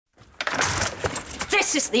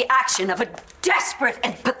This is the action of a desperate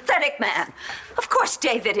and pathetic man. Of course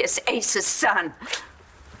David is Ace's son.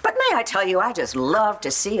 But may I tell you, I just love to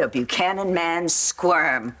see a Buchanan man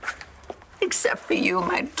squirm. Except for you,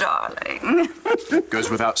 my darling. Goes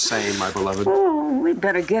without saying, my beloved. Oh, we'd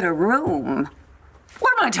better get a room.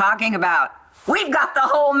 What am I talking about? We've got the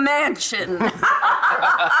whole mansion.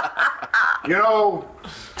 You know,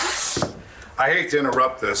 I hate to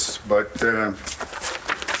interrupt this, but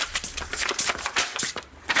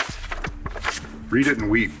read it and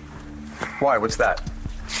weep. Why? What's that?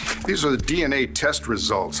 These are the DNA test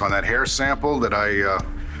results on that hair sample that I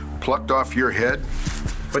plucked off your head.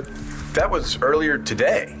 But that was earlier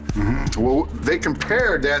today. Mm-hmm. Well, they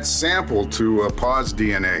compared that sample to Pa's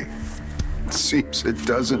DNA. It seems it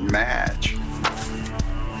doesn't match.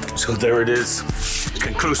 So there it is.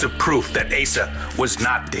 Conclusive proof that Asa was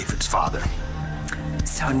not David's father.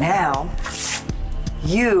 So now,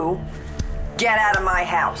 you get out of my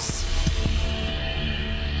house.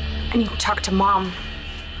 I need to talk to Mom.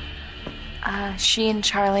 She and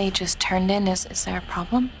Charlie just turned in. Is there a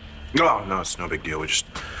problem? Oh, no, it's no big deal. We just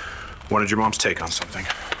wanted your mom's take on something.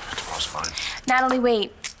 Tomorrow's fine. Natalie,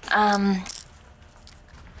 wait.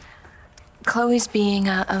 Chloe's being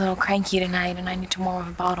a little cranky tonight, and I need to warm up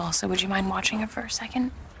a bottle, so would you mind watching her for a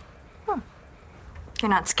second? You're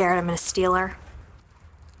not scared I'm gonna steal her?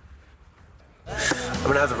 I'm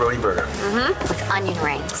gonna have the roti burger. With onion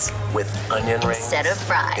rings. With onion rings? Instead of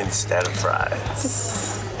fries. Instead of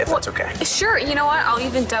fries. If that's okay. Sure, you know what? I'll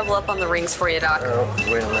even double up on the rings for you, Doc. Oh,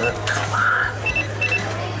 wait a minute. Come on.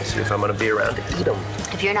 Let's see if I'm gonna be around to eat them.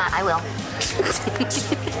 If you're not, I will.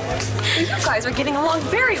 You guys are getting along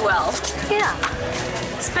very well. Yeah.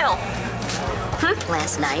 Spill.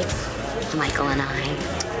 Last night, Michael and I,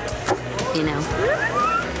 you know.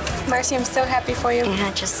 Marcy, I'm so happy for you. Yeah,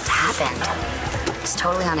 it just happened. It's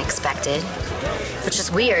totally unexpected. Which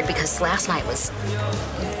is weird because last night was...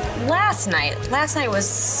 Last night was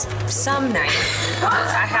some night.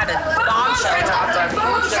 I had a bombshell dropped on me.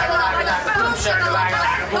 Boom shakalaka, boom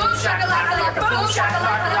shakalaka, boom shakalaka, boom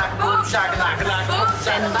shakalaka, boom shakalaka.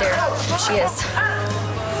 And there she is.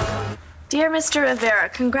 Dear Mr. Rivera,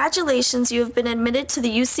 congratulations. You have been admitted to the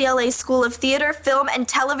UCLA School of Theater, Film, and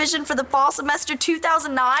Television for the fall semester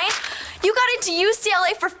 2009. You got into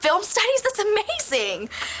UCLA for film studies? That's amazing.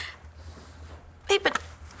 Wait, but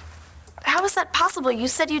how is that possible? You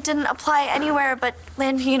said you didn't apply anywhere but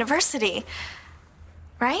Landview University,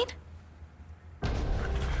 right?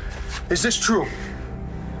 Is this true?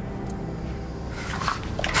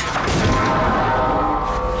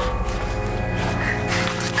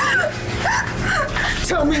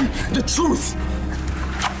 Tell me the truth.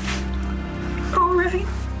 All right.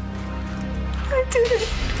 I did it.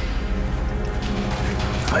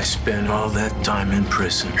 I spent all that time in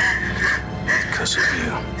prison because of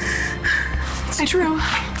you. It's true.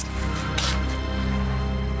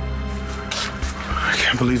 I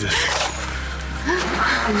can't believe this.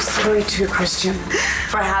 I'm sorry too, Christian,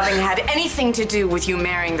 for having had anything to do with you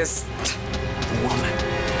marrying this woman.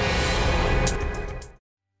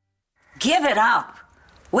 Give it up.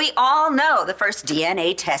 We all know the first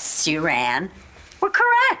DNA tests you ran were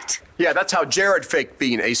correct. Yeah, that's how Jared faked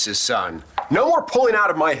being Ace's son. No more pulling out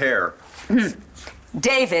of my hair.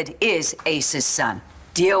 David is Ace's son.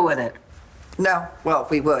 Deal with it. No, well,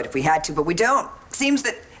 we would if we had to, but we don't. Seems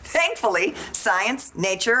that, thankfully, science,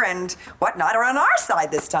 nature, and whatnot are on our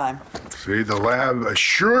side this time. See, the lab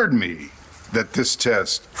assured me that this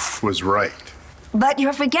test was right. But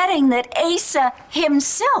you're forgetting that Asa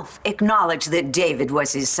himself acknowledged that David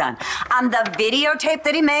was his son on the videotape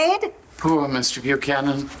that he made. Poor Mr.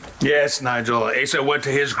 Buchanan. Yes, Nigel. Asa went to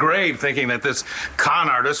his grave thinking that this con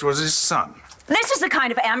artist was his son. This is the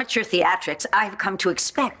kind of amateur theatrics I've come to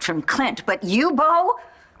expect from Clint, but you, Bo,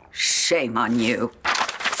 shame on you.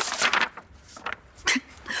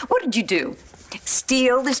 What did you do?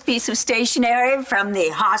 Steal this piece of stationery from the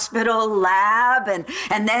hospital lab and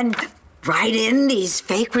then write in these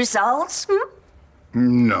fake results?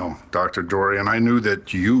 No, Dr. Dorian, I knew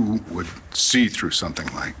that you would see through something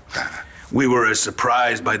like that. We were as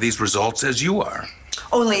surprised by these results as you are.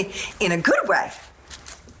 Only in a good way.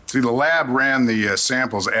 See, the lab ran the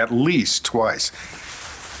samples at least twice.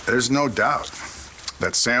 There's no doubt.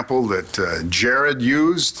 That sample that Jared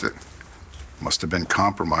used must have been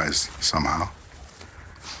compromised somehow.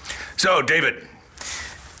 So, David,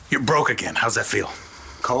 you're broke again. How's that feel?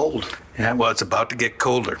 Cold. Yeah, well, it's about to get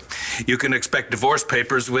colder. You can expect divorce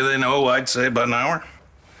papers within, I'd say about an hour.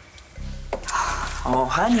 Oh,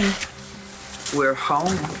 honey, we're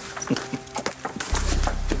home.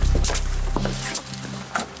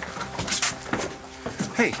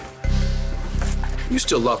 Hey, You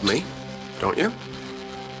still love me, don't you?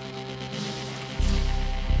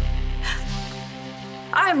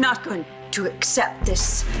 I'm not going to accept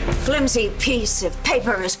this flimsy piece of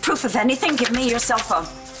paper as proof of anything. Give me your cell phone.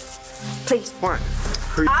 Please. What?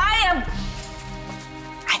 I'm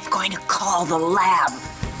going to call the lab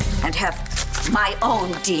and have my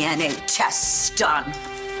own DNA tests done.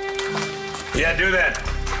 Yeah, do that.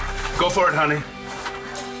 Go for it, honey.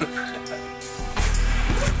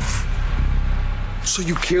 So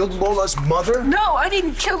you killed Lola's mother? No, I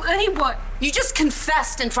didn't kill anyone. You just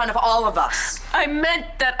confessed in front of all of us. I meant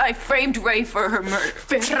that I framed Ray for her murder.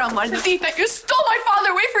 Perra maldita, you stole my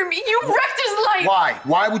father away from me. You wrecked his life. Why?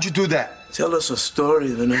 Why would you do that? Tell us a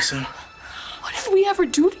story, Vanessa. What did we ever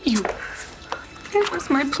do to you? It was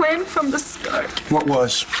my plan from the start. What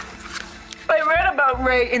was? I read about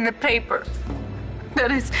Ray in the paper.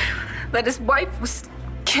 That his wife was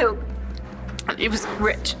killed. He was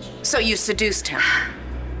rich. So you seduced him?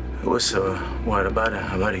 It was,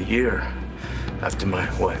 about a year after my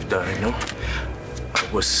wife died, no?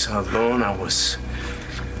 I was alone. I was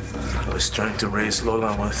trying to raise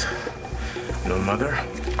Lola with no mother.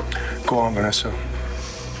 Go on, Vanessa.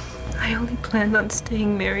 I only planned on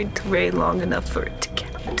staying married to Ray long enough for it to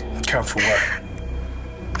count. Count for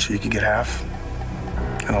what? So you could get half?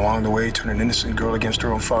 And along the way, turn an innocent girl against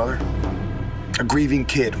her own father? A grieving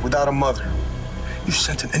kid without a mother. You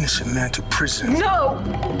sent an innocent man to prison. No!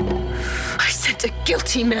 I sent a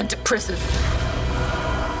guilty man to prison.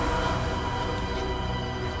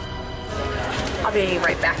 I'll be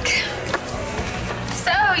right back.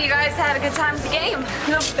 So, you guys had a good time with the game?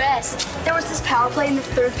 The best. There was this power play in the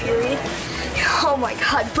third period. Oh my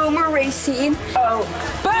God, Boomer Ray scene. Oh.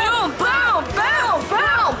 Boom, boom, boom,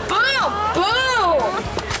 boom, boom, boom!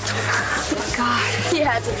 God, you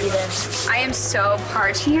had to be there. I am so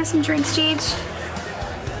parched. Can you have some drinks, Cheech?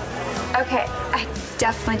 Okay, I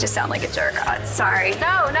definitely just sound like a jerk. Sorry.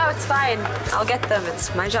 No, it's fine. I'll get them.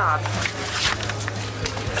 It's my job.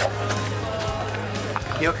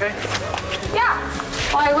 You okay? Yeah.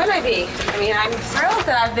 Why would I be? I mean, I'm thrilled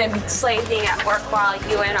that I've been slaving at work while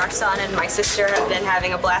you and our son and my sister have been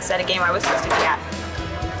having a blast at a game I was supposed to be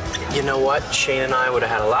at. You know what? Shane and I would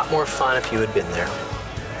have had a lot more fun if you had been there.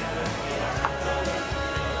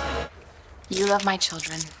 You love my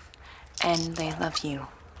children, and they love you.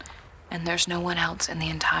 And there's no one else in the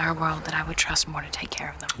entire world that I would trust more to take care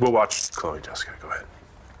of them. We'll watch Chloe, Jessica. Go ahead.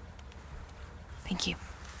 Thank you.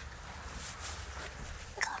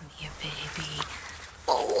 Come here, baby.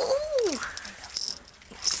 Oh.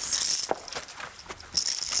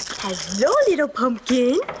 Hello, little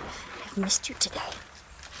pumpkin. I've missed you today.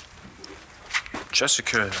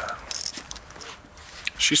 Jessica,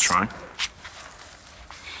 she's trying.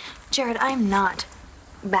 Jared, I'm not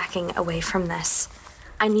backing away from this.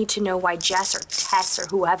 I need to know why Jess or Tess or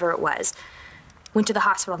whoever it was went to the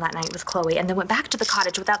hospital that night with Chloe and then went back to the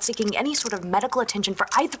cottage without seeking any sort of medical attention for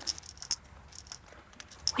either.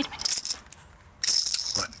 Wait a minute.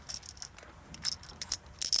 What?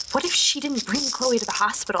 What if she didn't bring Chloe to the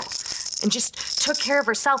hospital and just took care of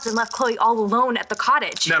herself and left Chloe all alone at the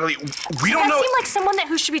cottage? Natalie, we don't know. Does that seem like someone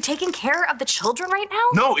who should be taking care of the children right now?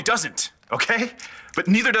 No, it doesn't, okay? But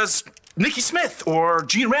neither does Nikki Smith or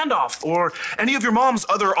Jean Randolph or any of your mom's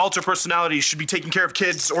other alter personalities should be taking care of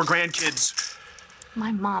kids or grandkids.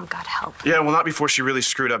 My mom got help. Yeah, well, not before she really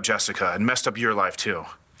screwed up Jessica and messed up your life, too.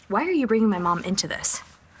 Why are you bringing my mom into this?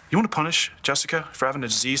 You want to punish Jessica for having a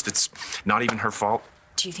disease that's not even her fault?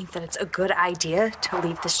 Do you think that it's a good idea to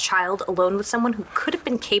leave this child alone with someone who could have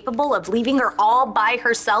been capable of leaving her all by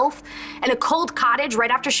herself in a cold cottage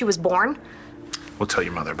right after she was born? We'll tell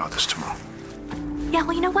your mother about this tomorrow. Yeah,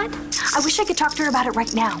 well, you know what? I wish I could talk to her about it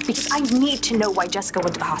right now because I need to know why Jessica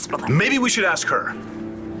went to the hospital that Maybe we should ask her.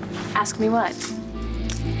 Ask me what?